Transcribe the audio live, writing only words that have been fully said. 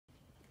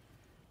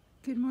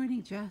Good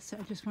morning, Jess.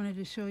 I just wanted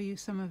to show you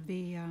some of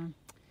the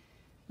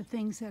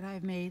things that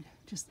I've made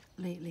just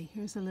lately.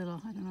 Here's a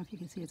little, I don't know if you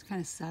can see, it's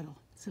kind of subtle.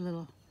 It's a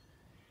little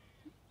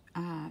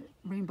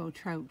rainbow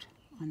trout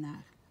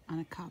on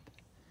a cup.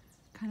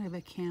 Kind of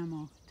a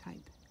camel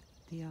type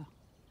deal.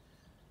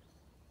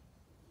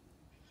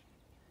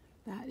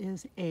 That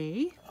is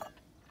A.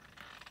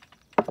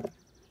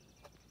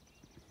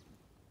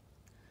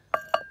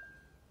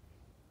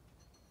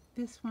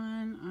 This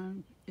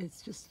one,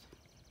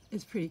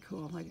 it's pretty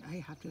cool, like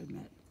I have to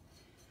admit.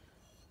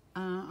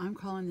 I'm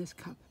calling this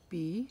cup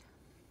B.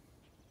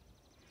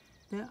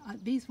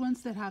 These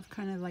ones that have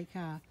kind of like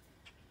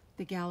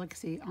the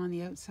galaxy on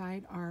the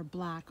outside are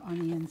black on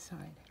the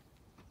inside.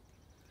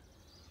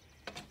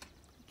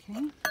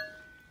 Okay,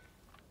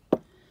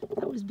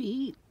 that was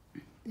B.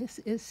 This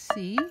is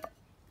C.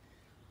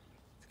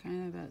 It's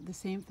kind of the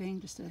same thing,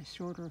 just a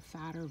shorter,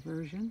 fatter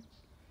version.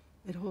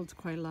 It holds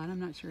quite a lot. I'm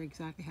not sure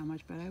exactly how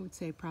much, but I would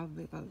say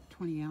probably about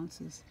 20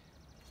 ounces.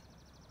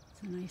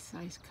 It's a nice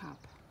size cup.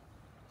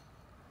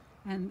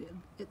 And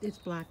it's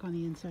black on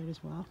the inside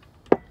as well.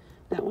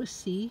 That was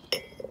C.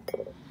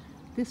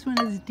 This one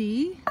is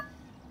D.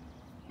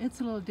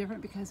 It's a little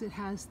different because it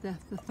has the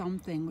thumb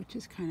thing, which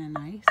is kind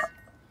of nice.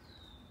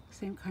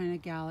 Same kind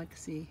of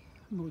galaxy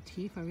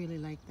motif. I really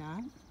like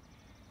that.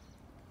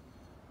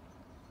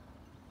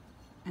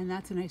 And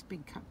that's a nice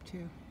big cup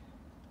too.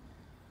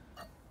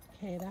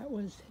 Okay, that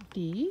was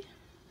D.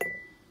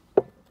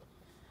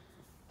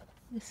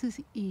 This is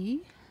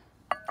E.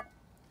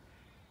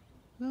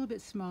 A little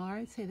bit smaller.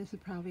 I'd say this is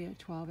probably a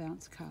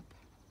 12-ounce cup.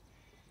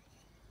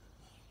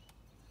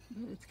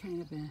 But it's kind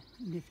of a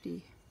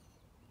nifty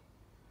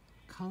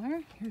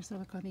color. Here's a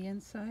look on the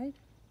inside.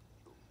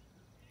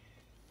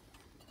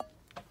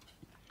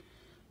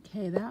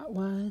 Okay, that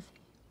was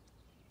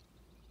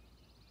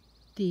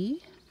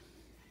D.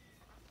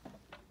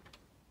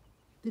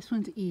 This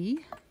one's E.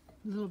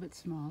 A little bit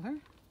smaller,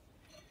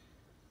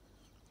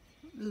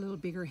 a little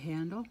bigger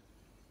handle.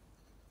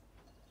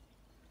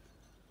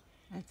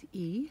 That's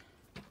E.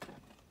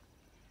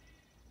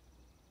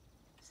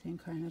 Same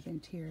kind of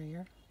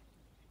interior.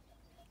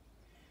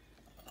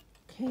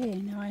 Okay,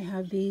 now I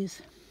have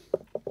these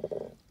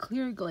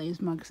clear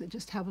glaze mugs that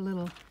just have a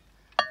little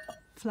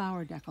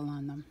flower decal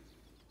on them.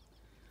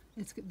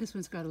 This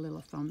one's got a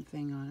little thumb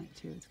thing on it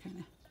too. It's kind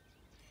of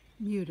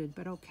muted,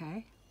 but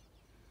okay.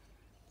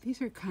 These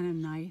are kind of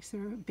nice.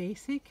 They're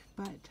basic,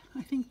 but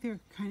I think they're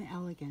kind of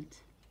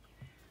elegant.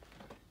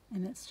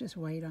 And it's just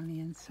white on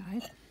the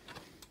inside.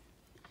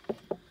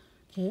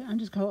 Okay, I'm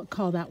just going to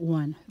call that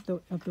one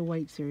of the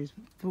white series.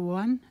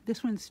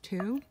 This one's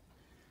 2.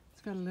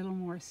 It's got a little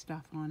more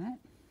stuff on it.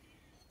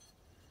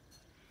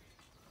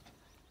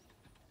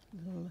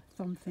 Little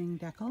thumb thing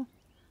decal.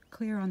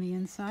 Clear on the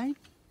inside.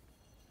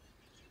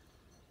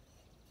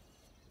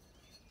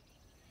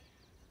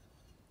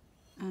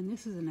 And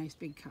this is a nice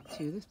big cup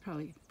too. This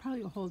probably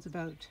holds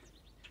about,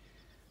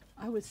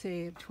 I would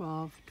say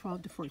 12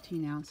 to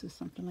 14 ounces,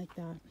 something like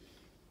that.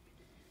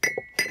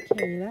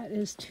 Okay, that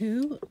is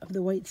 2 of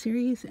the white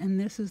series, and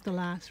this is the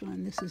last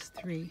one. This is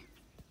 3.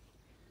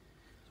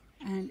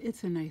 And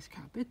it's a nice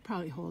cup. It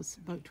probably holds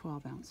about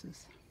 12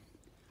 ounces.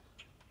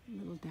 A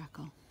little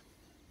decal.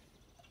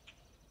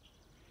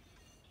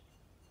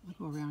 I'll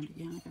go around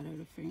again. I got out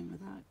of frame with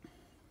that.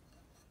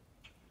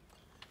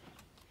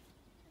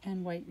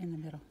 And white in the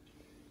middle.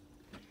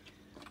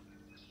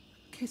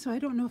 Okay, so I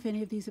don't know if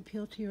any of these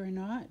appeal to you or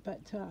not,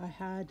 but I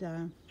had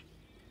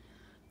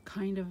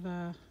kind of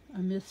a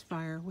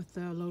misfire with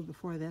the load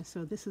before this,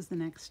 so this is the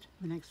next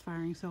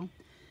firing. So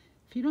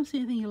if you don't see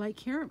anything you like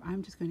here,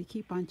 I'm just going to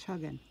keep on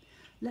chugging.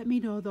 Let me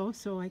know though,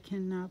 so I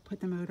can put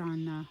them out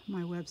on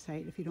my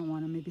website. If you don't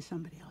want them, maybe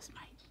somebody else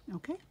might.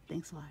 Okay,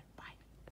 thanks a lot. Bye.